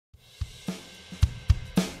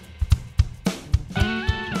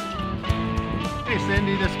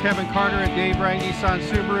Cindy, this is Kevin Carter at Dave Wright Nissan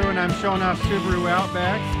Subaru, and I'm showing off Subaru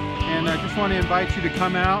Outbacks. And I just want to invite you to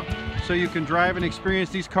come out so you can drive and experience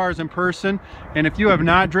these cars in person. And if you have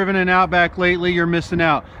not driven an Outback lately, you're missing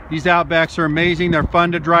out. These Outbacks are amazing. They're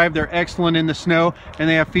fun to drive. They're excellent in the snow, and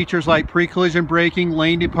they have features like pre-collision braking,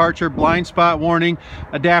 lane departure, blind spot warning,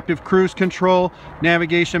 adaptive cruise control,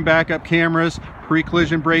 navigation backup cameras,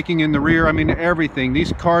 pre-collision braking in the rear. I mean, everything.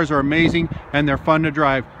 These cars are amazing and they're fun to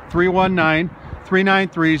drive.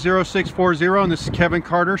 319-393-0640, and this is Kevin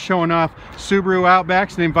Carter showing off Subaru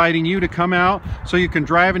Outbacks and inviting you to come out so you can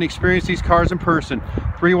drive and experience these cars in person.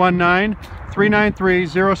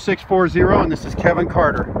 319-393-0640, and this is Kevin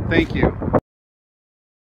Carter. Thank you.